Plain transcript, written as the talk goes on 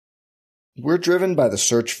We're driven by the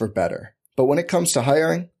search for better. But when it comes to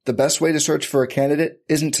hiring, the best way to search for a candidate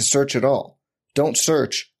isn't to search at all. Don't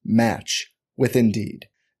search, match with Indeed.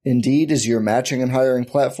 Indeed is your matching and hiring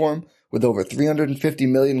platform with over 350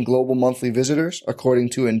 million global monthly visitors,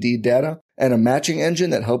 according to Indeed data, and a matching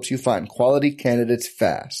engine that helps you find quality candidates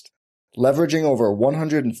fast. Leveraging over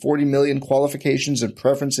 140 million qualifications and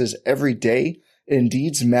preferences every day,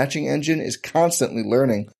 Indeed's matching engine is constantly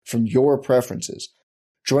learning from your preferences.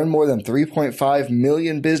 Join more than 3.5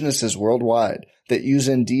 million businesses worldwide that use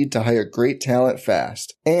Indeed to hire great talent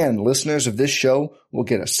fast. And listeners of this show will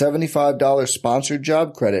get a $75 sponsored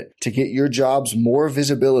job credit to get your jobs more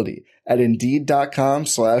visibility at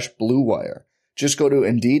Indeed.com/Blue Wire. Just go to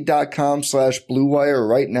Indeed.com/Blue Wire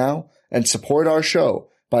right now and support our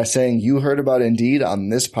show by saying you heard about Indeed on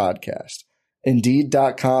this podcast.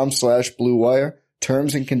 Indeed.com/Blue Wire.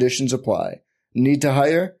 Terms and conditions apply. Need to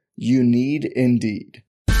hire? You need Indeed.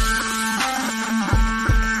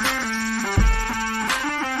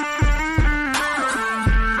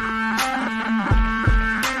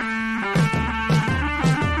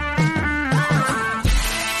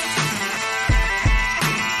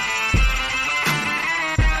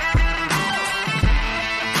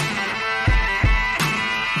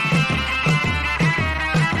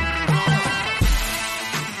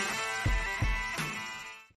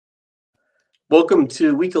 Welcome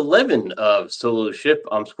to week 11 of Solo Ship.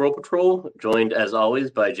 I'm Squirrel Patrol, joined as always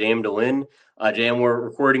by Jam DeWin. Jam, we're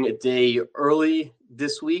recording a day early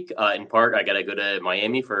this week. In part, I got to go to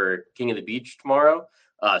Miami for King of the Beach tomorrow.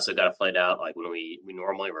 So got to flight out like when we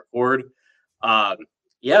normally record. I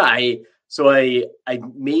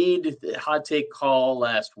made the hot take call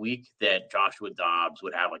last week that Joshua Dobbs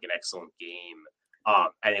would have like an excellent game.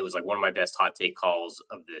 And it was like one of my best hot take calls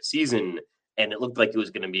of the season. And it looked like it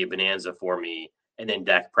was going to be a bonanza for me. And then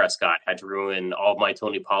Dak Prescott had to ruin all of my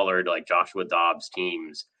Tony Pollard, like Joshua Dobbs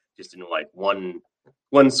teams, just in like one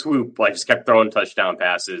swoop. I just kept throwing touchdown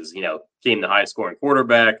passes, came the highest scoring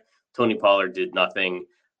quarterback. Tony Pollard did nothing.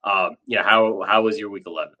 How was your week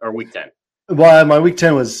 11 or week 10? Well, my week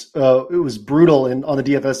 10 was it was brutal on the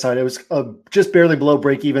DFS side. It was just barely below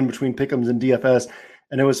break even between Pick'ems and DFS.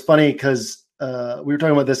 And it was funny because we were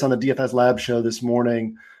talking about this on the DFS Lab show this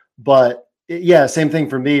morning, but yeah, same thing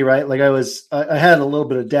for me, right? Like I had a little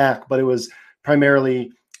bit of Dak, but it was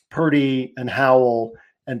primarily Purdy and Howell,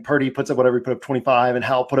 and Purdy puts up whatever he put up 25, and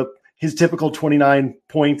Howell put up his typical 29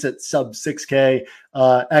 points at sub 6K.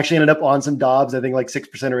 Actually ended up on some Dobbs, I think like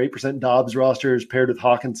 6% or 8% Dobbs rosters paired with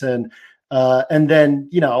Hawkinson. And then,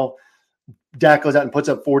 Dak goes out and puts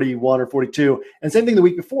up 41 or 42. And same thing the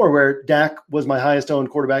week before where Dak was my highest owned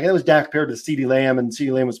quarterback. And that was Dak paired with CeeDee Lamb, and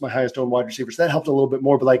CeeDee Lamb was my highest owned wide receiver. So that helped a little bit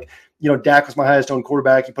more. But Dak was my highest owned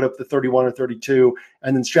quarterback. He put up the 31 or 32,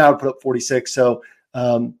 and then Stroud put up 46. So,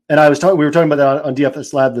 and we were talking about that on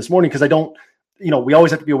DFS Lab this morning because I don't, we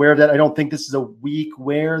always have to be aware of that. I don't think this is a week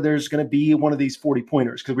where there's going to be one of these 40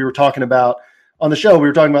 pointers because we were talking about on the show, we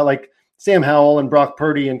were talking about like Sam Howell and Brock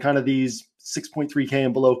Purdy and kind of these 6.3K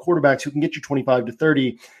and below quarterbacks who can get you 25 to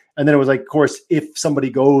 30. And then it was like, of course, if somebody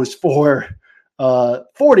goes for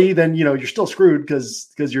 40, then, you're still screwed because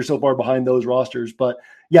you're so far behind those rosters. But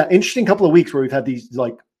yeah, interesting couple of weeks where we've had these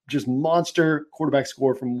like just monster quarterback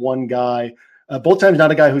score from one guy. Both times not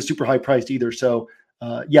a guy who's super high priced either. So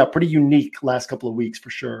pretty unique last couple of weeks for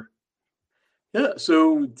sure. Yeah,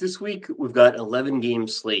 so this week we've got 11 game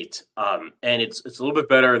slate, and it's a little bit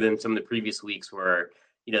better than some of the previous weeks where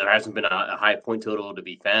there hasn't been a high point total to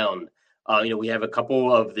be found. We have a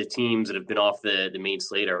couple of the teams that have been off the main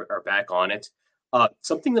slate are back on it.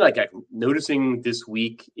 Something that I'm noticing this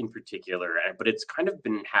week in particular, but it's kind of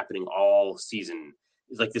been happening all season,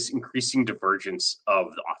 is like this increasing divergence of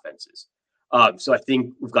the offenses. So I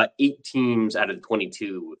think we've got 8 teams out of the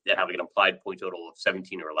 22 that have like an implied point total of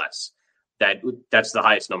 17 or less. That's the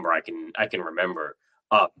highest number I can remember.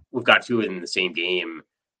 We've got 2 in the same game,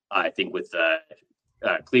 I think, with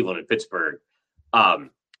Cleveland and Pittsburgh, and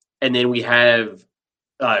then we have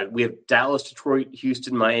Dallas, Detroit,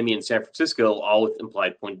 Houston, Miami, and San Francisco, all with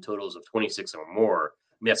implied point totals of 26 or more.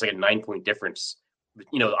 I mean, that's like a 9-point difference.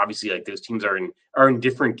 Obviously, like those teams are in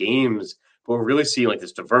different games, but we're really seeing like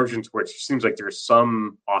this divergence where it seems like there's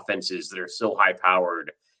some offenses that are so high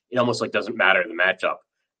powered, it almost like doesn't matter the matchup.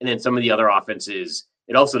 And then some of the other offenses,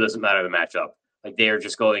 it also doesn't matter the matchup. Like they are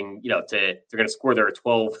just going, they're going to score their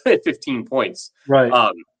 12, 15 points. Right.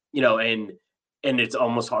 And it's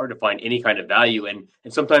almost hard to find any kind of value. And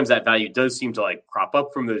sometimes that value does seem to like crop up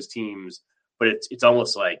from those teams, but it's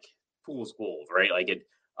almost like fool's gold, right?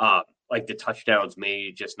 Like the touchdowns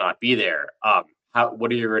may just not be there.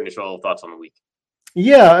 What are your initial thoughts on the week?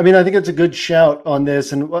 Yeah, I mean, I think it's a good shout on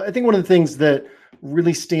this. And I think one of the things that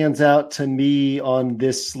really stands out to me on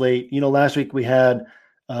this slate, last week we had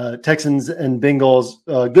Texans and Bengals,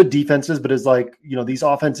 good defenses, but it's like, these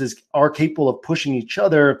offenses are capable of pushing each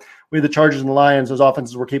other. We had the Chargers and the Lions. Those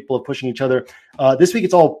offenses were capable of pushing each other. This week,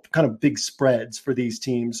 it's all kind of big spreads for these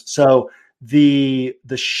teams. So the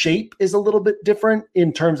shape is a little bit different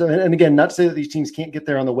in terms of, and again, not to say that these teams can't get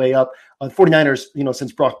there on the way up. 49ers,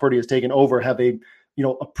 since Brock Purdy has taken over, have a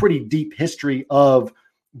pretty deep history of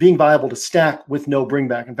being viable to stack with no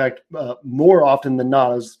bringback. In fact, more often than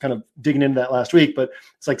not, I was kind of digging into that last week, but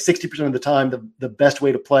it's like 60% of the time, the best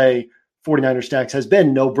way to play 49er stacks has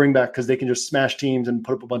been no bringback because they can just smash teams and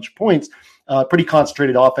put up a bunch of points. Pretty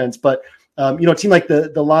concentrated offense. But, a team like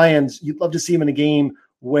the Lions, you'd love to see them in a game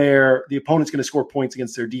where the opponent's going to score points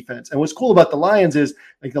against their defense. And what's cool about the Lions is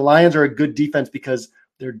like the Lions are a good defense because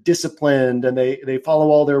they're disciplined and they follow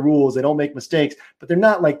all their rules. They don't make mistakes, but they're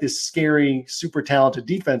not like this scary, super talented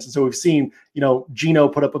defense. And so we've seen, Geno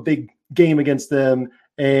put up a big game against them.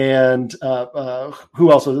 And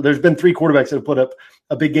who else? There's been 3 quarterbacks that have put up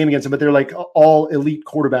a big game against them, but they're like all elite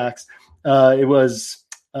quarterbacks. It was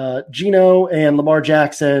Geno and Lamar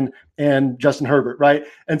Jackson and Justin Herbert, right?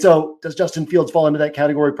 And so does Justin Fields fall into that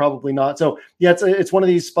category? Probably not. So yeah, it's one of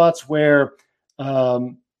these spots where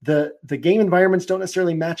the game environments don't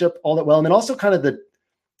necessarily match up all that well. And then also kind of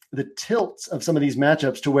the tilts of some of these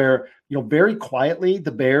matchups to where, very quietly,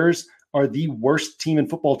 the Bears are the worst team in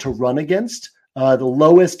football to run against, the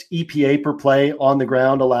lowest EPA per play on the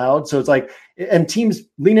ground allowed. So it's like, and teams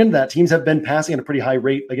lean into that. Teams have been passing at a pretty high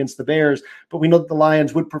rate against the Bears, but we know that the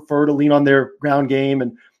Lions would prefer to lean on their ground game.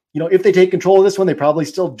 And, if they take control of this one, they probably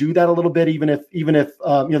still do that a little bit, even if the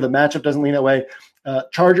matchup doesn't lean that way.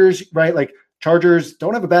 Chargers, right? Like, Chargers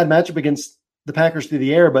don't have a bad matchup against the Packers through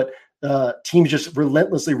the air, but teams just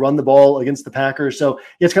relentlessly run the ball against the Packers. So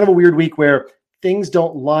it's kind of a weird week where things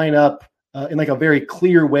don't line up in like a very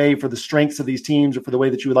clear way for the strengths of these teams or for the way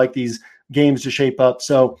that you would like these games to shape up.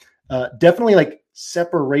 So definitely like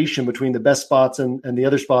separation between the best spots and the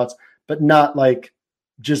other spots, but not like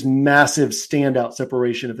just massive standout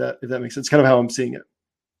separation, if that makes sense. It's kind of how I'm seeing it.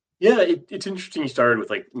 Yeah, it's interesting you started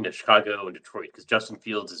with Chicago and Detroit because Justin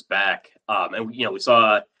Fields is back. And we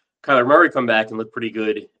saw Kyler Murray come back and look pretty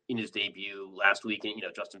good in his debut last week. And,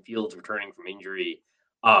 Justin Fields returning from injury.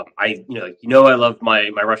 I love my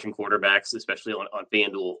Russian quarterbacks, especially on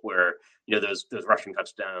FanDuel, where, those rushing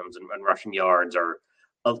touchdowns and rushing yards are,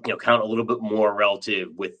 count a little bit more relative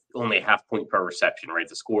with only a half point per reception, right?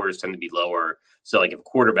 The scores tend to be lower. So like if a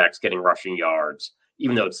quarterback's getting rushing yards,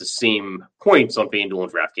 even though it's the same points on FanDuel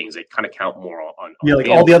and DraftKings, they kind of count more on like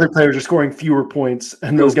FanDuel. All the other players are scoring fewer points,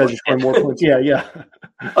 and those guys are scoring more points. Yeah.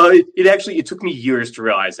 It took me years to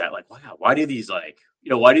realize that. Like, wow, why do these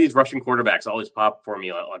rushing quarterbacks always pop for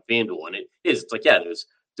me on FanDuel? And it's like, yeah,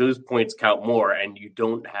 those points count more, and you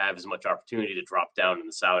don't have as much opportunity to drop down in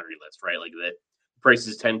the salary list, right? Like the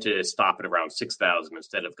prices tend to stop at around 6,000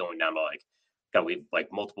 instead of going down to we have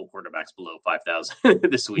multiple quarterbacks below 5,000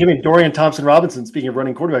 this week. I mean, Dorian Thompson-Robinson, speaking of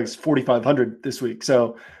running quarterbacks, 4,500 this week.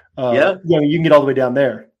 So, you can get all the way down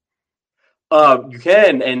there. You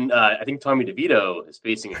can. And I think Tommy DeVito is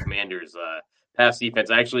facing a Commanders pass defense.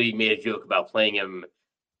 I actually made a joke about playing him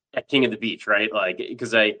at King of the Beach, right? Like,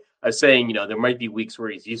 because I was saying, there might be weeks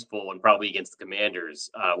where he's useful and probably against the Commanders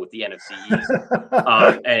with the NFC East.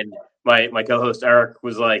 And my co-host Eric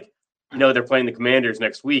was like, they're playing the Commanders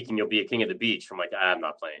next week and you'll be a King of the Beach. I'm like, I'm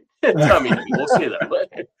not playing. We'll see that.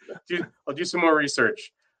 But I'll do some more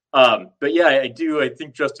research. But yeah, I do. I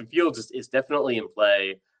think Justin Fields is definitely in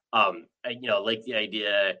play. I like the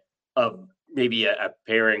idea of maybe a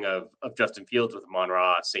pairing of Justin Fields with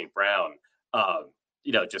Amon-Ra St. Brown,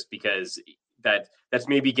 just because that's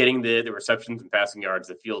maybe getting the receptions and passing yards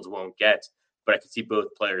that Fields won't get. But I could see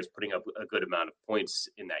both players putting up a good amount of points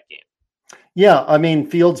in that game. Yeah, I mean,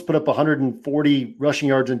 Fields put up 140 rushing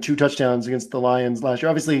yards and 2 touchdowns against the Lions last year.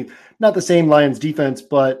 Obviously, not the same Lions defense,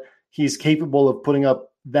 but he's capable of putting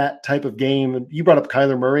up that type of game. You brought up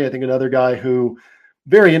Kyler Murray, I think another guy who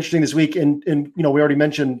very interesting this week. And we already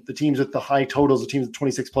mentioned the teams with the high totals, the teams with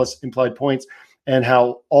 26 plus implied points, and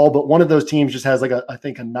how all but one of those teams just has I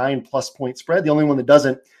think a 9+ point spread. The only one that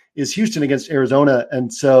doesn't is Houston against Arizona.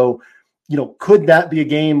 And so, could that be a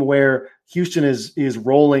game where Houston is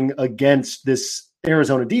rolling against this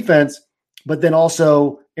Arizona defense, but then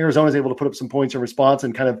also Arizona is able to put up some points in response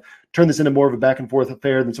and kind of turn this into more of a back and forth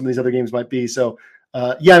affair than some of these other games might be. So,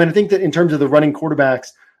 I think that in terms of the running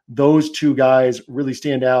quarterbacks, those 2 guys really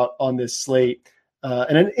stand out on this slate.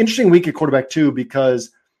 And an interesting week at quarterback too,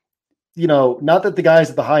 because, not that the guys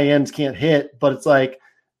at the high ends can't hit, but it's like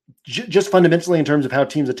just fundamentally in terms of how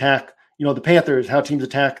teams attack, the Panthers, how teams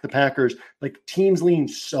attack the Packers, like teams lean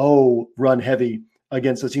so run heavy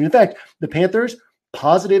against those teams. In fact, the Panthers,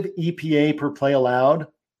 positive EPA per play allowed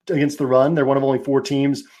against the run. They're one of only 4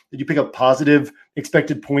 teams that you pick up positive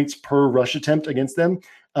expected points per rush attempt against them.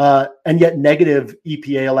 And yet negative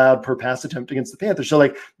EPA allowed per pass attempt against the Panthers. So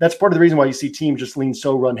like, that's part of the reason why you see teams just lean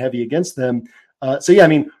so run heavy against them. So yeah, I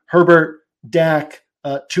mean, Herbert, Dak,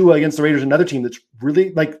 Tua against the Raiders, another team that's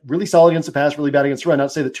really solid against the pass, really bad against the run. Not to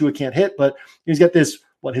say that Tua can't hit, but he's got this,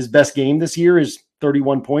 his best game this year is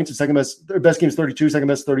 31 points. His best game is 32, second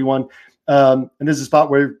best 31. And this is a spot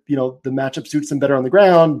where, the matchup suits them better on the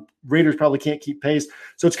ground. Raiders probably can't keep pace.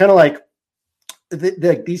 So it's kind of like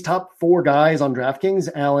these top 4 guys on DraftKings,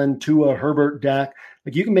 Allen, Tua, Herbert, Dak,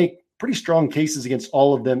 like you can make pretty strong cases against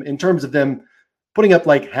all of them in terms of them putting up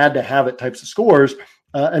like had to have it types of scores.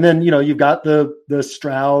 And then, you've got the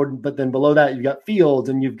Stroud, but then below that, you've got Fields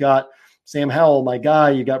and you've got Sam Howell, my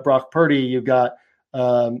guy, you've got Brock Purdy, you've got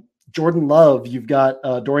Jordan Love, you've got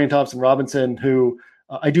Dorian Thompson-Robinson, who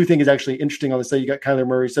I do think is actually interesting on the side. You got Kyler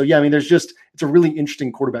Murray. So yeah, I mean, it's a really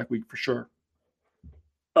interesting quarterback week for sure.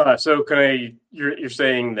 So you're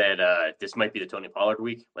saying that this might be the Tony Pollard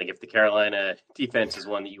week? Like if the Carolina defense is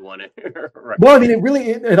one that you want to Well, I mean,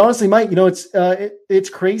 it honestly might, it's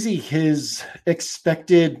crazy. His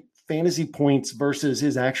expected fantasy points versus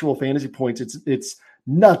his actual fantasy points. It's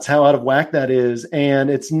nuts how out of whack that is. And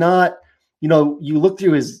it's not, you look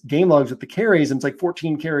through his game logs with the carries and it's like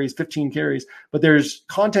 14 carries, 15 carries, but there's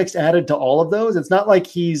context added to all of those. It's not like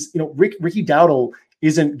he's, Ricky Dowdle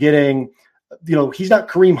isn't getting, he's not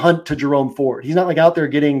Kareem Hunt to Jerome Ford. He's not like out there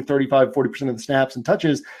getting 35, 40% of the snaps and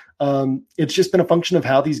touches. It's just been a function of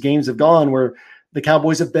how these games have gone where the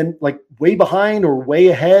Cowboys have been like way behind or way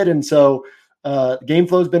ahead. And so the game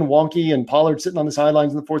flow has been wonky and Pollard sitting on the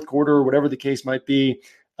sidelines in the fourth quarter or whatever the case might be.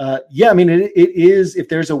 Yeah, I mean, it is, if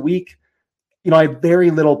there's a week, I had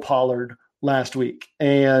very little Pollard last week.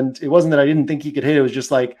 And it wasn't that I didn't think he could hit. It was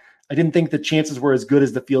just like, I didn't think the chances were as good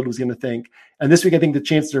as the field was going to think. And this week, I think the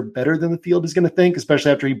chances are better than the field is going to think,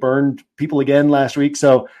 especially after he burned people again last week.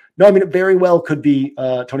 So, no, I mean, it very well could be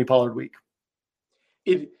Tony Pollard week.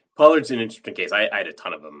 Pollard's an interesting case. I had a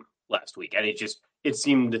ton of them last week. And it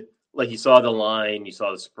seemed like you saw the line, you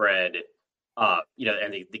saw the spread, and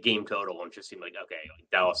the game total, and it just seemed like, okay,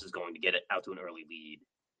 Dallas is going to get it out to an early lead.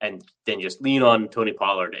 And then just lean on Tony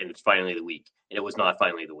Pollard, and it's finally the week. And it was not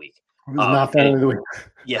finally the week. It was not finally the week.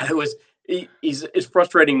 Yeah, it was. He's a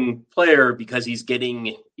frustrating player because he's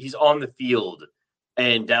on the field,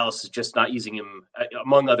 and Dallas is just not using him.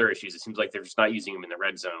 Among other issues, it seems like they're just not using him in the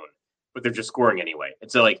red zone, but they're just scoring anyway.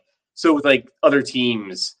 And so with other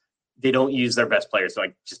teams, they don't use their best players. So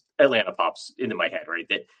just Atlanta pops into my head, right?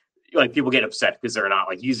 That people get upset because they're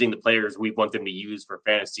not using the players we want them to use for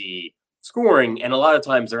fantasy scoring, and a lot of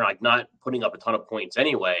times they're not putting up a ton of points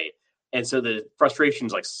anyway, and so the frustration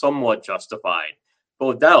is somewhat justified. But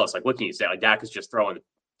with Dallas, what can you say? Dak is just throwing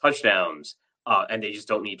touchdowns, and they just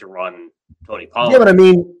don't need to run Tony Pollard. Yeah, but I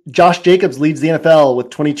mean, Josh Jacobs leads the NFL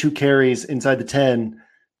with 22 carries inside the 10.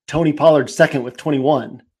 Tony Pollard second with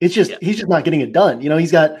 21. It's just he's just not getting it done.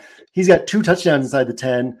 He's got 2 touchdowns inside the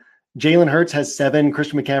 10. Jalen Hurts has 7.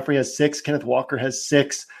 Christian McCaffrey has 6. Kenneth Walker has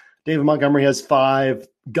 6. David Montgomery has 5.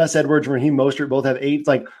 Gus Edwards and Raheem Mostert both have 8.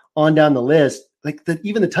 It's on down the list.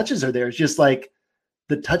 Even the touches are there. It's just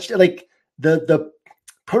the touch, the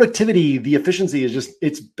productivity, the efficiency is just,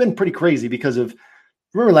 it's been pretty crazy because of,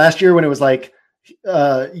 remember last year when it was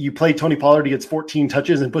you play Tony Pollard, he gets 14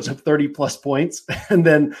 touches and puts up 30 plus points. And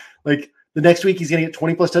then the next week he's going to get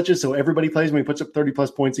 20 plus touches. So everybody plays when he puts up 30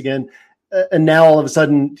 plus points again. And now all of a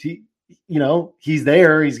sudden he's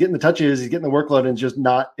there, he's getting the touches, he's getting the workload,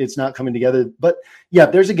 and it's not coming together. But yeah,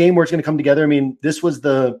 there's a game where it's going to come together. I mean, this was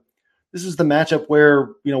the matchup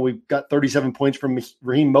where, we got 37 points from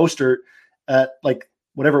Raheem Mostert at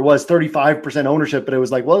whatever it was, 35% ownership, but it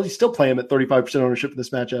was he's still playing at 35% ownership in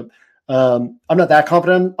this matchup. I'm not that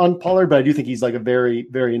confident on Pollard, but I do think he's a very,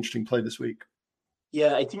 very interesting play this week.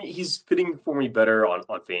 Yeah, I think he's fitting for me better on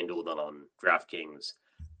FanDuel than on DraftKings.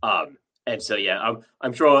 And so, yeah,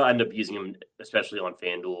 I'm sure I'll end up using him, especially on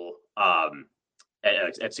FanDuel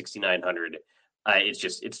at 6,900.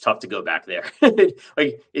 It's tough to go back there.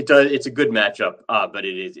 It's a good matchup, but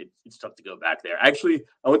it's tough to go back there. Actually,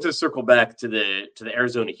 I want to circle back to the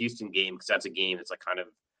Arizona Houston game because that's a game that's kind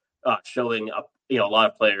of showing up, a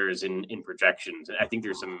lot of players in projections. And I think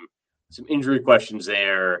there's some injury questions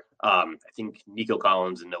there. I think Nico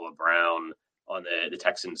Collins and Noah Brown on the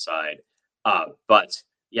Texans side, but.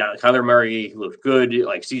 Yeah, Kyler Murray looked good.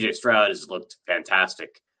 CJ Stroud has looked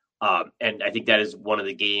fantastic. And I think that is one of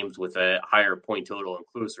the games with a higher point total and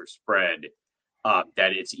closer spread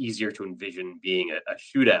that it's easier to envision being a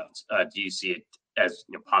shootout. Do you see it as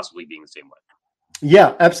possibly being the same way?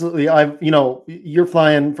 Yeah, absolutely. You're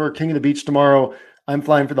flying for King of the Beach tomorrow. I'm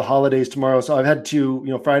flying for the holidays tomorrow. So I've had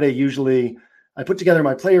to, Friday, usually I put together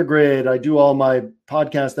my player grid. I do all my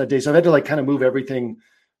podcasts that day. So I've had to kind of move everything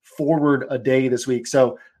forward a day this week.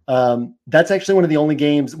 So that's actually one of the only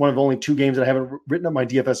two games that I haven't written up my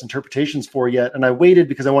DFS interpretations for yet. And I waited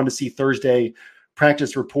because I wanted to see Thursday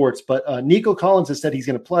practice reports. But Nico Collins has said he's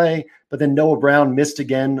going to play, but then Noah Brown missed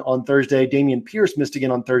again on Thursday. Damian Pierce missed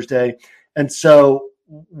again on Thursday. And so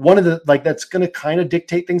one of the, that's going to kind of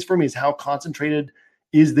dictate things for me is how concentrated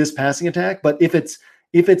is this passing attack. But if it's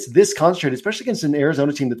this concentrated, especially against an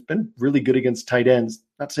Arizona team that's been really good against tight ends,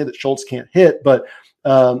 not to say that Schultz can't hit, but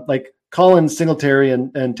Collins, Singletary,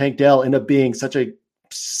 and Tank Dell end up being such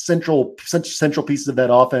central pieces of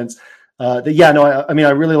that offense. I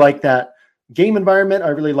really like that game environment. I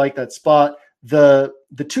really like that spot. The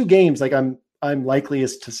two games I'm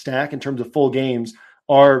likeliest to stack in terms of full games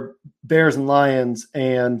are Bears and Lions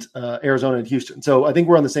and Arizona and Houston. So I think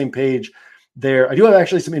we're on the same page there. I do have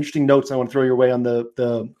actually some interesting notes I want to throw your way on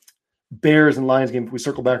the Bears and Lions game if we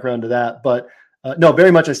circle back around to that. But no,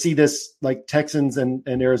 very much I see this Texans and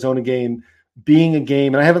Arizona game being a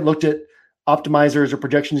game. And I haven't looked at optimizers or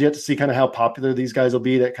projections yet to see kind of how popular these guys will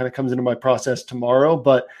be. That kind of comes into my process tomorrow.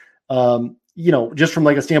 But, just from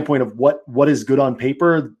a standpoint of what is good on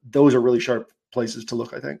paper, those are really sharp places to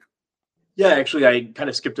look, I think. Yeah, actually, I kind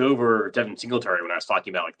of skipped over Devin Singletary when I was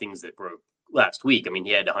talking about things that broke last week. I mean,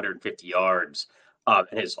 he had 150 yards, and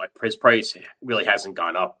his price really hasn't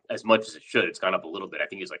gone up as much as it should. It's gone up a little bit. I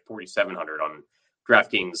think he's 4,700 on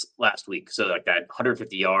DraftKings last week. So that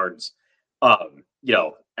 150 yards,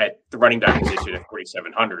 at the running back position at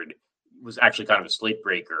 4,700 was actually kind of a slate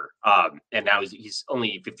breaker. And now he's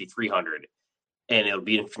only 5,300, and it'll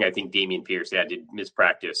be interesting. I think Damian Pierce did miss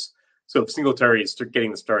practice. So if Singletary is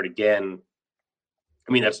getting the start again,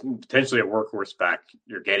 I mean, that's potentially a workhorse back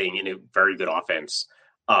you're getting in a very good offense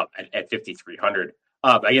at 5,300.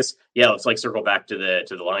 I guess, let's circle back to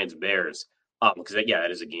the Lions and Bears because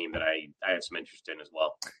that is a game that I have some interest in as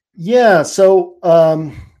well. Yeah. So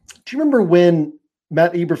do you remember when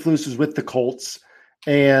Matt Eberflus was with the Colts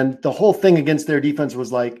and the whole thing against their defense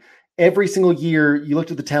was every single year you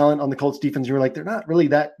looked at the talent on the Colts defense, you were they're not really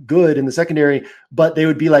that good in the secondary, but they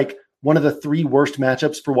would be one of the three worst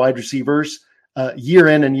matchups for wide receivers year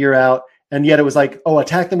in and year out. And yet it was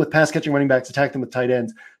attack them with pass catching running backs, attack them with tight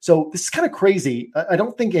ends. So this is kind of crazy. I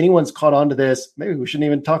don't think anyone's caught on to this. Maybe we shouldn't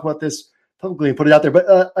even talk about this publicly and put it out there.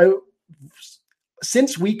 But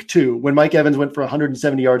since week 2, when Mike Evans went for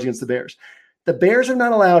 170 yards against the Bears are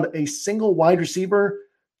not allowed a single wide receiver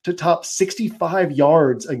to top 65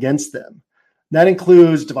 yards against them. That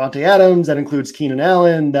includes Devontae Adams. That includes Keenan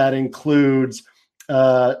Allen. That includes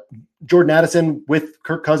Jordan Addison with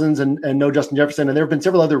Kirk Cousins and no Justin Jefferson. And there have been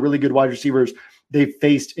several other really good wide receivers they've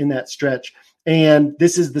faced in that stretch. And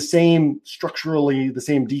this is structurally the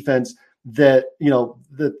same defense that,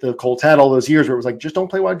 the Colts had all those years where it was just don't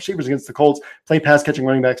play wide receivers against the Colts, play pass catching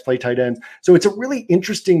running backs, play tight ends. So it's a really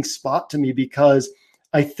interesting spot to me because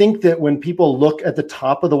I think that when people look at the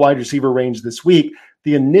top of the wide receiver range this week,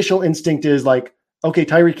 the initial instinct is okay,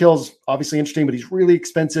 Tyreek Hill's obviously interesting, but he's really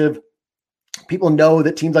expensive. People know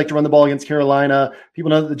that teams like to run the ball against Carolina. People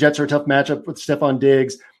know that the Jets are a tough matchup with Stephon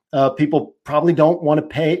Diggs. People probably don't want to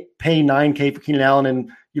pay $9K for Keenan Allen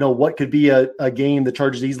and, what could be a game the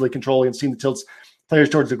Chargers easily control against team that tilts players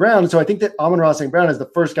towards the ground. And so I think that Amon-Ra St. Brown is the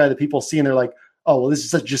first guy that people see and they're oh, well,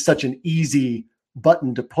 this is just such an easy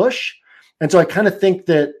button to push. And so I kind of think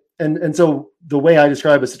that, and so the way I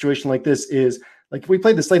describe a situation like this is if we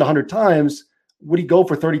played the slate 100 times, would he go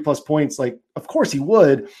for 30 plus points? Of course he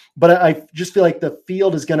would, but I just feel the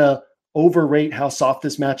field is going to overrate how soft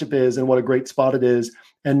this matchup is and what a great spot it is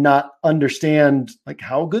and not understand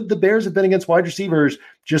how good the Bears have been against wide receivers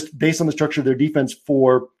just based on the structure of their defense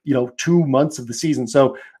for, 2 months of the season.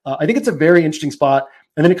 So I think it's a very interesting spot.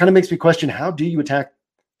 And then it kind of makes me question, how do you attack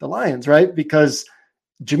the Lions, right? Because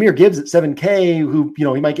Jahmyr Gibbs at 7K, who,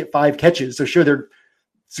 he might get 5 catches. So sure,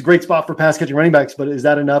 it's a great spot for pass catching running backs, but is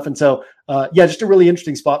that enough? And so, just a really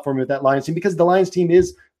interesting spot for me with that Lions team, because the Lions team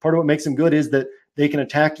is part of what makes them good is that they can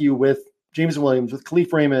attack you with Jameson Williams, with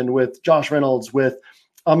Khalif Raymond, with Josh Reynolds, with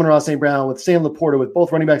Amon-Ra St. Brown, with Sam Laporta, with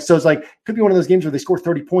both running backs. So it's it could be one of those games where they score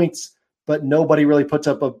 30 points, but nobody really puts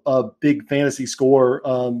up a big fantasy score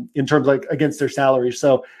in terms against their salary.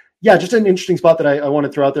 So just an interesting spot that I want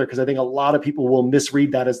to throw out there because I think a lot of people will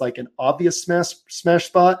misread that as an obvious smash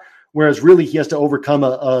spot, whereas really he has to overcome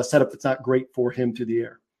a setup that's not great for him through the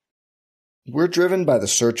air. We're driven by the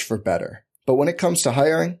search for better. But when it comes to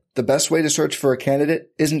hiring, the best way to search for a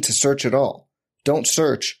candidate isn't to search at all. Don't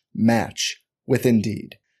search, match with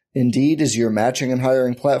Indeed. Indeed is your matching and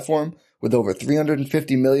hiring platform with over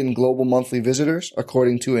 350 million global monthly visitors,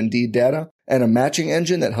 according to Indeed data, and a matching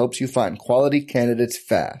engine that helps you find quality candidates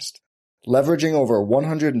fast. Leveraging over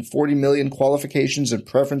 140 million qualifications and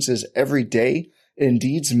preferences every day,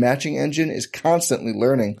 Indeed's matching engine is constantly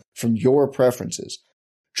learning from your preferences.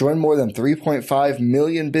 Join more than 3.5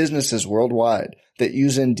 million businesses worldwide that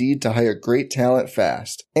use Indeed to hire great talent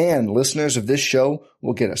fast. And listeners of this show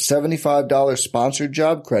will get a $75 sponsored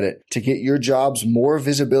job credit to get your jobs more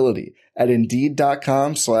visibility at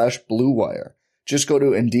Indeed.com/Blue Wire. Just go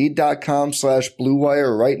to Indeed.com/Blue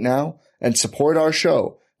Wire right now and support our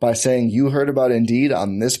show by saying you heard about Indeed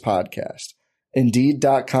on this podcast.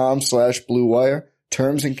 Indeed.com/Blue Wire.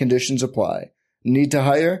 Terms and conditions apply. Need to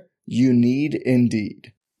hire? You need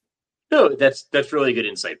Indeed. No, that's really good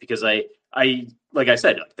insight because I like I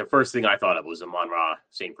said, the first thing I thought of was Amon-Ra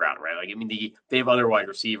St. Brown, right? Like, I mean, they have other wide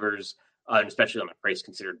receivers, and especially on a price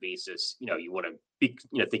considered basis. You want to be,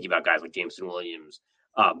 thinking about guys like Jameson Williams.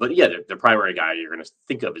 But yeah, the primary guy you're going to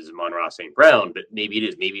think of is Amon-Ra St. Brown, but maybe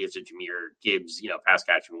it's a Jahmyr Gibbs, pass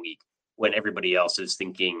catching week when everybody else is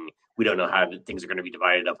thinking we don't know how things are going to be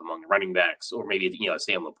divided up among the running backs, or maybe a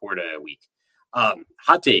Sam Laporta week.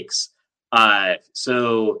 Hot takes.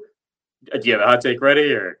 So do you have a hot take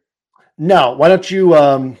ready or? No, why don't you?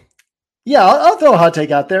 Yeah, I'll throw a hot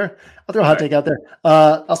take out there.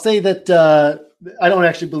 I'll say that I don't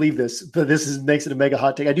actually believe this, but makes it a mega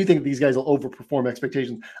hot take. I do think these guys will overperform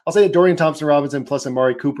expectations. I'll say that Dorian Thompson-Robinson plus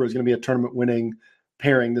Amari Cooper is going to be a tournament-winning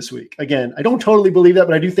pairing this week. Again, I don't totally believe that,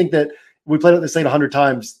 but I do think that we played out this thing 100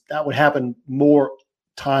 times. That would happen more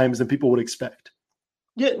times than people would expect.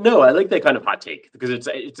 Yeah, no, I like that kind of hot take because it's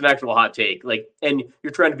an actual hot take. Like, and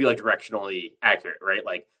you're trying to be like directionally accurate, right?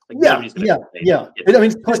 Yeah. I mean,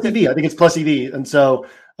 it's plus EV. I think it's plus EV, and so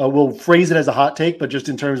we'll phrase it as a hot take, but just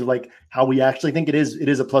in terms of like how we actually think it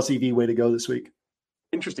is a plus EV way to go this week.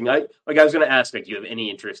 Interesting. I was going to ask, do you have any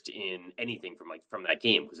interest in anything from that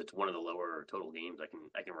game because it's one of the lower total games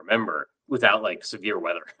I can remember without like severe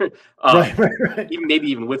weather, right.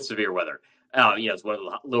 Even with severe weather. It's one of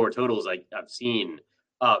the lower totals I've seen.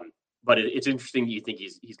 But it's interesting that you think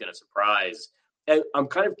he's going to surprise. And I'm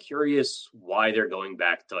kind of curious why they're going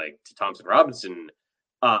back to Thompson Robinson.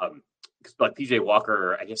 Because like PJ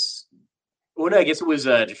Walker, I guess it was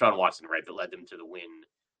Deshaun Watson, right, that led them to the win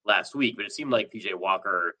last week. But it seemed like PJ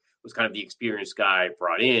Walker was kind of the experienced guy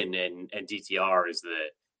brought in, and DTR is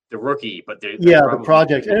the rookie. But the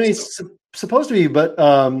project, and he's supposed to be. But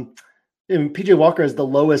PJ Walker has the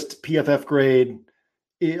lowest PFF grade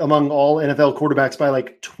among all NFL quarterbacks by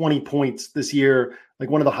like 20 points this year,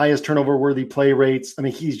 like one of the highest turnover worthy play rates. I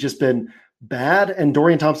mean, he's just been bad. And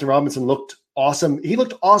Dorian Thompson-Robinson looked awesome. He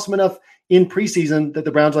looked awesome enough in preseason that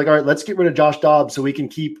the Browns were like, all right, let's get rid of Josh Dobbs so we can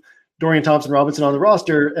keep Dorian Thompson-Robinson on the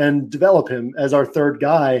roster and develop him as our third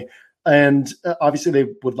guy. And obviously they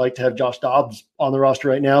would like to have Josh Dobbs on the roster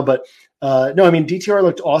right now. But no, I mean, DTR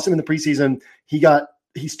looked awesome in the preseason.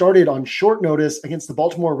 He started on short notice against the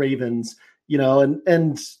Baltimore Ravens,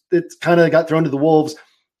 and it kind of got thrown to the Wolves.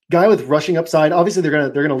 Guy with rushing upside. Obviously,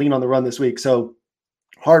 they're gonna lean on the run this week, so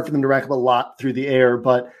hard for them to rack up a lot through the air.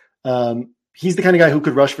 But he's the kind of guy who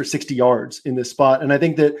could rush for 60 yards in this spot. And I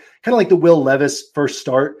think that kind of like the Will Levis first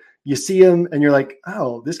start, you see him and you're like,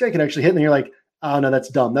 oh, this guy can actually hit. And then you're like, oh no, that's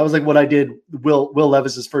dumb. That was like what I did Will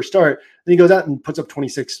Levis's first start. Then he goes out and puts up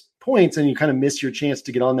 26 points, and you kind of miss your chance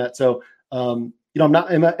to get on that. So. Am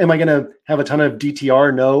I going to have a ton of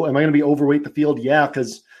DTR? No. Am I going to be overweight the field? Yeah,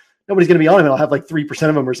 because nobody's going to be on him. I'll have like 3%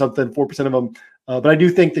 of them or something, 4% of them. But I do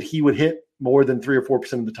think that he would hit more than 3 or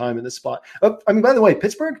 4% of the time in this spot. I mean, by the way,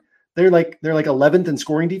 Pittsburgh, they're like 11th in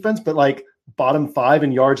scoring defense, but like bottom 5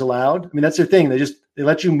 in yards allowed. I mean, that's their thing. They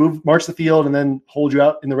let you march the field and then hold you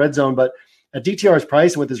out in the red zone. But at DTR's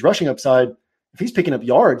price and with his rushing upside, if he's picking up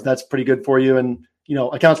yards, that's pretty good for you. And,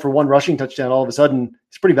 accounts for 1 rushing touchdown. All of a sudden,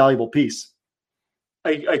 it's a pretty valuable piece.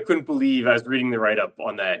 I couldn't believe I was reading the write-up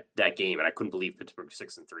on that game, and I couldn't believe Pittsburgh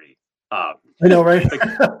 6-3. I know, right?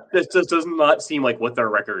 This just does not seem like what their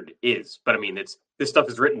record is. But I mean, this stuff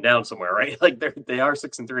is written down somewhere, right? Like they are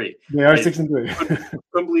 6-3. They are 6-3.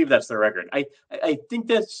 Couldn't believe that's their record. I think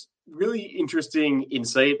that's really interesting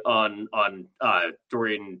insight on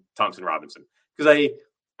Dorian Thompson-Robinson because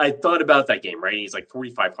I thought about that game, right? And he's like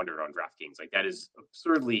 4,500 on DraftKings. Like that is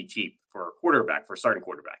absurdly cheap for a starting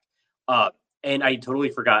quarterback. And I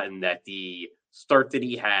totally forgotten that the start that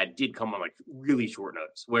he had did come on like really short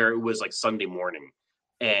notice, where it was like Sunday morning,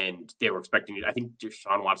 and they were expecting. I think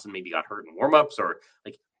Deshaun Watson maybe got hurt in warmups, or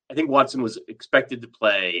like I think Watson was expected to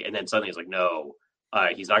play, and then suddenly it's like, no,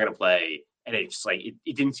 he's not going to play. And it's just like,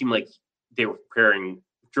 it didn't seem like they were preparing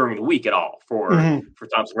during the week at all for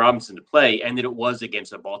Thompson Robinson to play. And that it was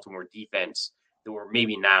against a Baltimore defense that were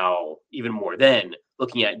maybe now even more than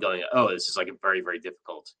looking at going, oh, this is like a very, very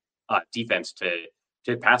difficult defense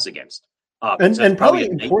to pass against. And probably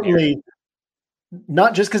importantly,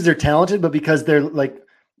 not just because they're talented, but because they're like,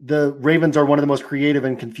 the Ravens are one of the most creative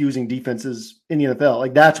and confusing defenses in the NFL.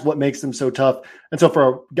 Like that's what makes them so tough. And so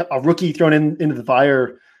for a rookie thrown into the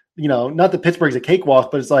fire, not that Pittsburgh's a cakewalk,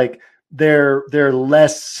 but it's like they're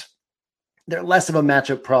less of a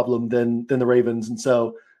matchup problem than the Ravens. And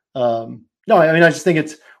so, no, I mean, I just think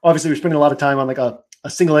it's obviously we're spending a lot of time on like a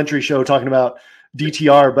single entry show talking about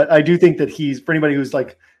DTR, but I do think that for anybody who's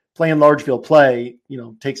like playing large field play,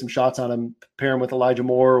 take some shots on him, pair him with Elijah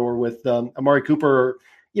Moore or with Amari Cooper, or,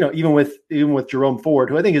 even with Jerome Ford,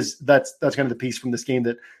 who I think that's kind of the piece from this game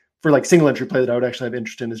that for like single entry play that I would actually have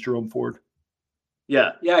interest in is Jerome Ford.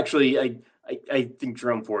 Yeah. Actually, I think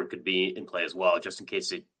Jerome Ford could be in play as well, just in case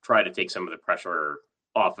they try to take some of the pressure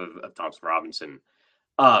off of Thompson Robinson.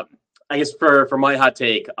 I guess for my hot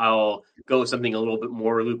take, I'll go with something a little bit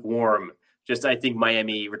more lukewarm. Just I think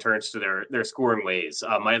Miami returns to their scoring ways.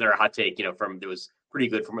 My other hot take, that was pretty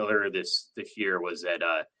good from earlier this year was that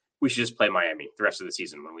we should just play Miami the rest of the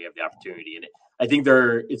season when we have the opportunity. And I think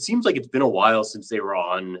it seems like it's been a while since they were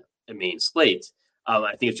on a main slate.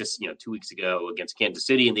 I think it's just 2 weeks ago against Kansas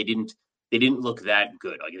City, and they didn't look that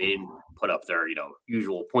good. Like they didn't put up their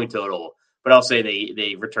usual point total. But I'll say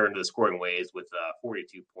they returned to the scoring ways with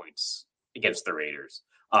 42 points against the Raiders.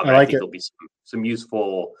 I think there'll be some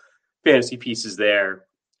useful fantasy pieces there.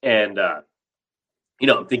 And,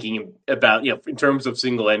 I'm thinking about, in terms of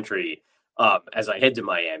single entry, as I head to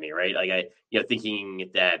Miami, right? Like thinking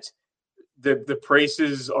that the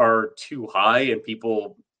prices are too high and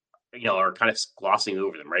people, are kind of glossing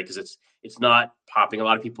over them, right? Because it's not popping. A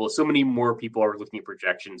lot of people, so many more people are looking at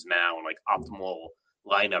projections now and like optimal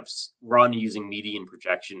lineups run using median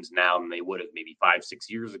projections now than they would have maybe 5-6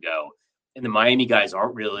 years ago. And the Miami guys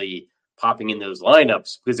aren't really popping in those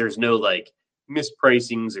lineups because there's no like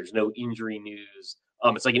mispricings, there's no injury news.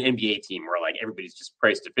 It's like an NBA team where like everybody's just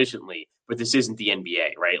priced efficiently, but this isn't the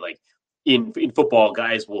NBA, right? Like in football,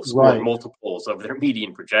 guys will score multiples of their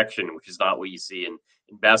median projection, which is not what you see in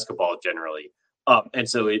basketball generally. And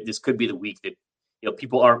so this could be the week that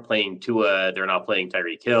people aren't playing Tua, they're not playing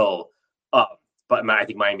Tyreek Hill. But I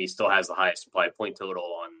think Miami still has the highest implied point total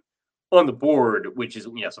on the board, which is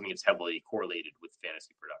something that's heavily correlated with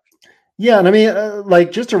fantasy production. Yeah, and I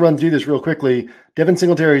mean, just to run through this real quickly, Devin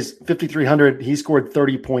Singletary's 5,300. He scored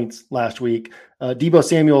 30 points last week. Deebo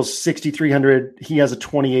Samuel's 6,300. He has a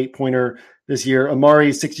 28-pointer this year.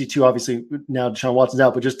 Amari 62. Obviously, now Deshaun Watson's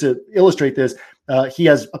out, but just to illustrate this, he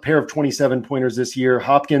has a pair of 27-pointers this year.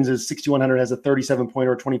 Hopkins is 6,100, has a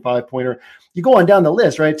 37-pointer, a 25-pointer. You go on down the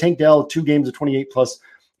list, right? Tank Dell, 2 games of 28-plus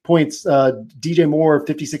points. DJ Moore,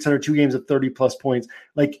 5,600, 2 games of 30-plus points.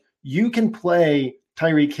 Like, you can play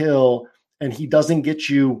Tyreek Hill and he doesn't get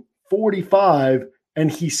you 45 and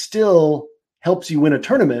he still helps you win a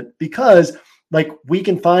tournament because like we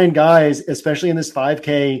can find guys, especially in this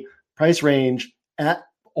 5K price range at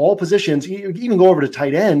all positions. You even go over to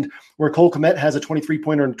tight end where Cole Kmet has a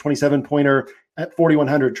 23-pointer and a 27-pointer at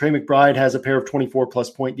 4,100. Trey McBride has a pair of 24-plus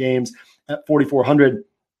point games at 4,400.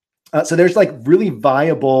 So there's like really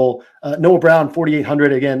viable Noah Brown,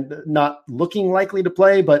 4,800, again, not looking likely to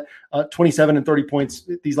play, but 27 and 30 points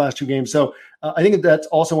these last 2 games. So I think that's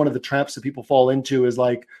also one of the traps that people fall into is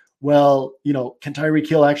like, well, can Tyreek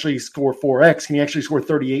Hill actually score 4X? Can he actually score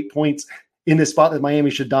 38 points in this spot that Miami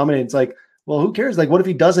should dominate? It's like, well, who cares? Like, what if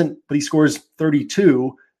he doesn't, but he scores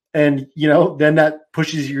 32 and, then that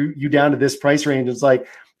pushes you down to this price range. It's like,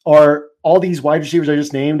 are all these wide receivers I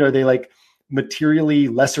just named, are they like materially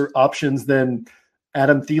lesser options than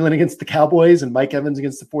Adam Thielen against the Cowboys and Mike Evans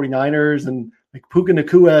against the 49ers and like Puka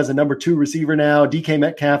Nacua as a number 2 receiver now, DK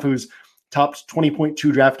Metcalf, who's topped 20.2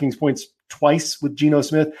 DraftKings points twice with Geno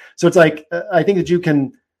Smith. So it's like, I think that you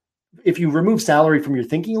can, if you remove salary from your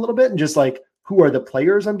thinking a little bit and just like, who are the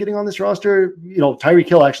players I'm getting on this roster? Tyreek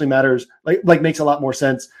Hill actually matters, like makes a lot more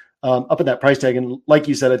sense up at that price tag. And like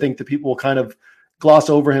you said, I think the people will kind of gloss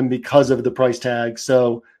over him because of the price tag.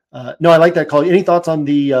 So no, I like that call. Any thoughts on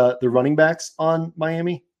the running backs on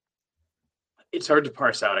Miami? It's hard to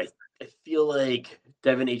parse out. I feel like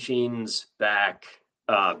Devin Achane's back.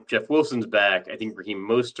 Jeff Wilson's back. I think Raheem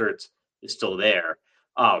Mostert is still there.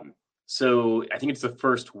 So I think it's the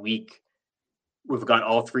first week we've got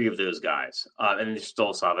all 3 of those guys. And then there's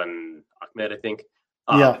still Salvon Ahmed, I think.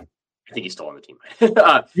 Yeah. I think he's still on the team.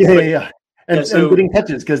 Yeah. and getting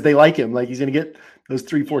touches because they like him. Like he's going to get those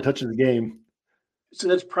 3-4 touches a game. So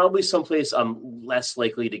that's probably someplace I'm less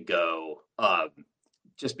likely to go,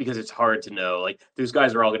 just because it's hard to know. Like those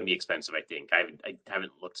guys are all going to be expensive. I think I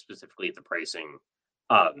haven't looked specifically at the pricing,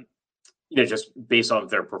 just based on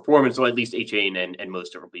their performance. So at least HA and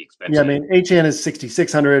Mostert will be expensive. Yeah, I mean HN is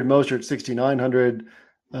 6,600, Mostert 6,900.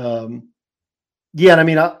 Yeah, and I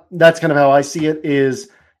mean that's kind of how I see it. Is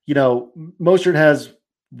Mostert has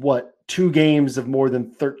 2 games of more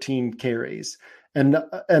than 13 carries. And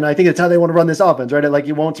I think that's how they want to run this offense, right? Like,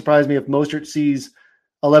 it won't surprise me if Mostert sees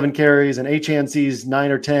 11 carries and Achane sees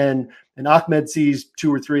 9 or 10 and Ahmed sees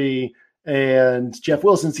 2 or 3 and Jeff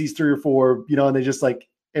Wilson sees 3 or 4, and they just like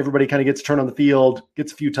everybody kind of gets a turn on the field,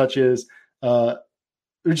 gets a few touches,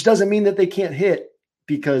 which doesn't mean that they can't hit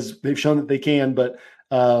because they've shown that they can, but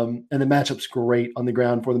and the matchup's great on the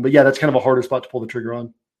ground for them. But yeah, that's kind of a harder spot to pull the trigger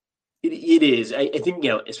on. It is. I think,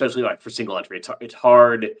 especially like for single entry, it's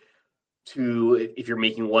hard to, if you're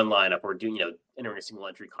making one lineup or doing, entering a single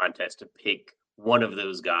entry contest, to pick one of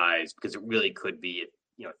those guys, because it really could be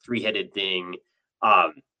a 3-headed thing.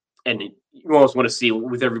 And you almost want to see,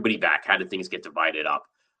 with everybody back, how did things get divided up?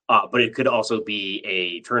 But it could also be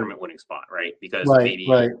a tournament winning spot, right? Because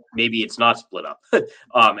maybe it's not split up.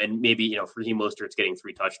 And maybe, Raheem Mostert's getting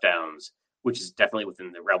 3 touchdowns, which is definitely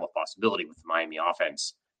within the realm of possibility with the Miami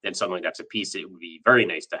offense. Then suddenly that's a piece that would be very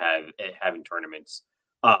nice to have in tournaments.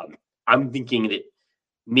 I'm thinking that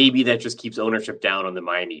maybe that just keeps ownership down on the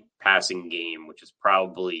Miami passing game, which is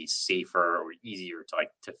probably safer or easier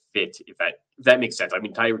to fit, if that makes sense. I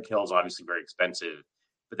mean, Tyreek Hill is obviously very expensive,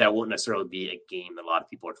 but that won't necessarily be a game that a lot of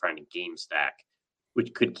people are trying to game stack,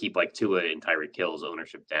 which could keep like Tua and Tyreek Hill's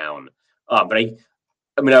ownership down. But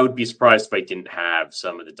I would be surprised if I didn't have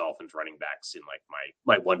some of the Dolphins running backs in like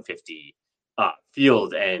my 150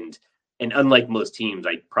 field, and unlike most teams,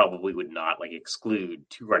 I probably would not like exclude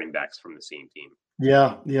 2 running backs from the same team.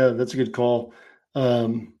 Yeah, that's a good call.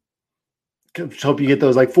 Just hope you get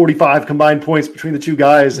those like 45 combined points between the 2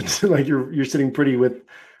 guys, and like you're sitting pretty with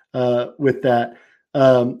that.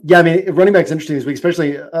 Yeah, I mean, running back's interesting this week,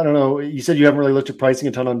 especially. I don't know. You said you haven't really looked at pricing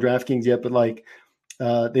a ton on DraftKings yet, but like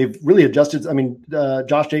they've really adjusted. I mean,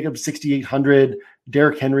 Josh Jacobs 6,800,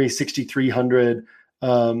 Derrick Henry 6,300.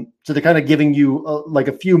 So they're kind of giving you like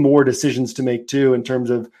a few more decisions to make too, in terms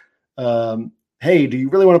of, hey, do you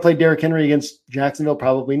really want to play Derrick Henry against Jacksonville?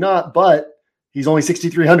 Probably not, but he's only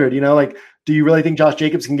 6,300. Like, do you really think Josh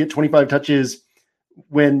Jacobs can get 25 touches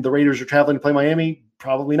when the Raiders are traveling to play Miami?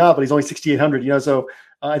 Probably not, but he's only 6,800. So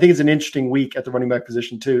I think it's an interesting week at the running back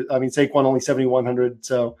position too. I mean, Saquon only 7,100.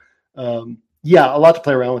 So yeah, a lot to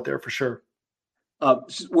play around with there for sure.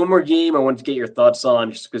 Just one more game I wanted to get your thoughts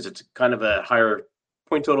on, just because it's kind of a higher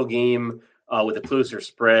point total game with a closer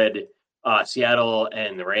spread. Seattle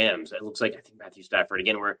and the Rams. It looks like, I think Matthew Stafford,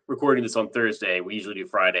 again, we're recording this on Thursday. We usually do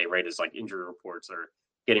Friday, right, as like injury reports are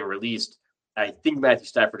getting released. I think Matthew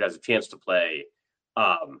Stafford has a chance to play.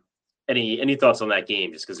 Any thoughts on that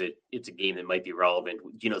game? Just because it's a game that might be relevant.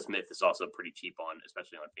 Geno Smith is also pretty cheap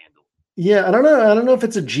especially on FanDuel. Yeah, I don't know if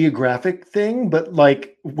it's a geographic thing, but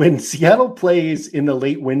like when Seattle plays in the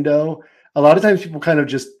late window, a lot of times people kind of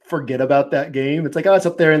just forget about that game. It's like, oh, it's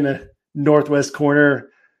up there in the northwest corner,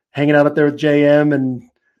 hanging out up there with JM, and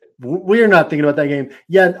we're not thinking about that game.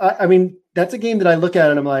 Yeah, I mean, that's a game that I look at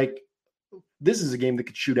and I'm like, this is a game that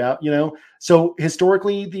could shoot out, So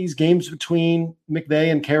historically, these games between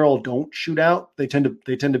McVay and Carroll don't shoot out. They tend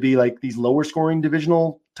to be like these lower scoring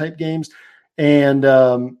divisional type games. And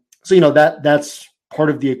so, that's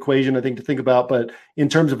part of the equation, I think, to think about. But in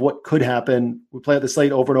terms of what could happen, we play at the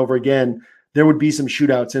slate over and over again, there would be some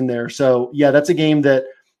shootouts in there. So yeah, that's a game that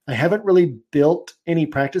I haven't really built any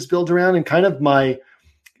practice builds around. And kind of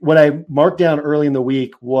what I marked down early in the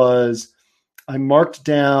week was I marked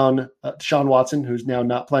down Deshaun Watson, who's now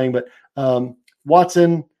not playing, but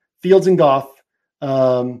Watson, Fields and Goff,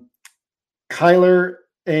 Kyler,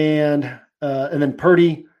 and then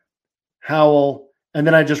Purdy, Howell, and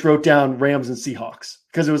then I just wrote down Rams and Seahawks,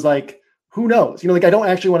 because it was like, who knows? Like I don't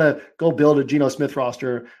actually want to go build a Geno Smith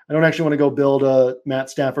roster. I don't actually want to go build a Matt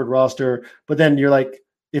Stafford roster. But then you're like,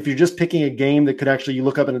 if you're just picking a game that could actually, you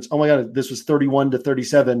look up and it's, oh my God, this was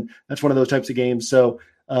 31-37. That's one of those types of games. So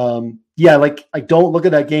yeah, like I don't look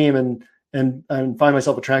at that game and find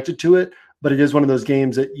myself attracted to it, but it is one of those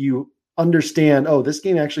games that you understand, oh, this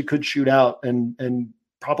game actually could shoot out, and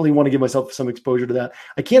probably want to give myself some exposure to that.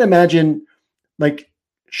 I can't imagine like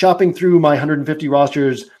shopping through my 150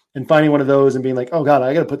 rosters and finding one of those and being like, oh God,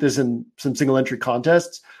 I got to put this in some single entry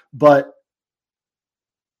contests, but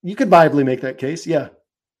you could viably make that case. Yeah.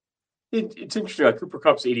 It's interesting. Cooper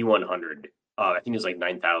Kupp's 8,100. I think it was like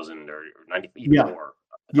 9,000 or 90, even Yeah. more.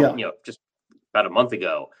 Yeah. Just about a month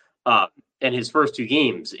ago. And his first 2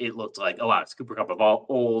 games, it looked like, oh wow, it's Cooper Cup of all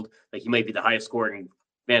old. Like he might be the highest scoring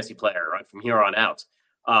fantasy player right from here on out.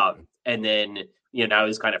 And then now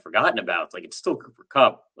he's kind of forgotten about. Like it's still Cooper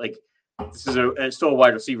Cup. Like this is still a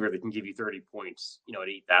wide receiver that can give you 30 points. At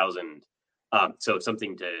 8,000. So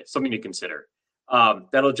something to consider.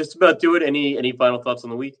 That'll just about do it. Any final thoughts on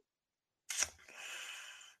the week?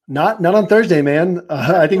 Not on Thursday, man.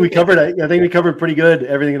 I think we covered. I think we covered pretty good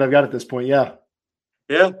everything that I've got at this point. Yeah.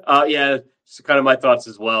 Yeah. Yeah. Just kind of my thoughts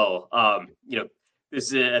as well.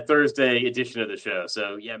 This is a Thursday edition of the show,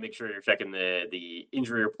 so yeah, make sure you're checking the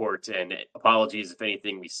injury report. And apologies if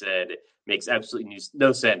anything we said makes absolutely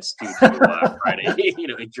no sense due to Friday,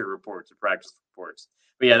 injury reports and practice reports.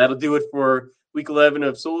 But yeah, that'll do it for week 11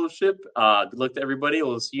 of Soloship. Good luck to everybody.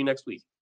 We'll see you next week.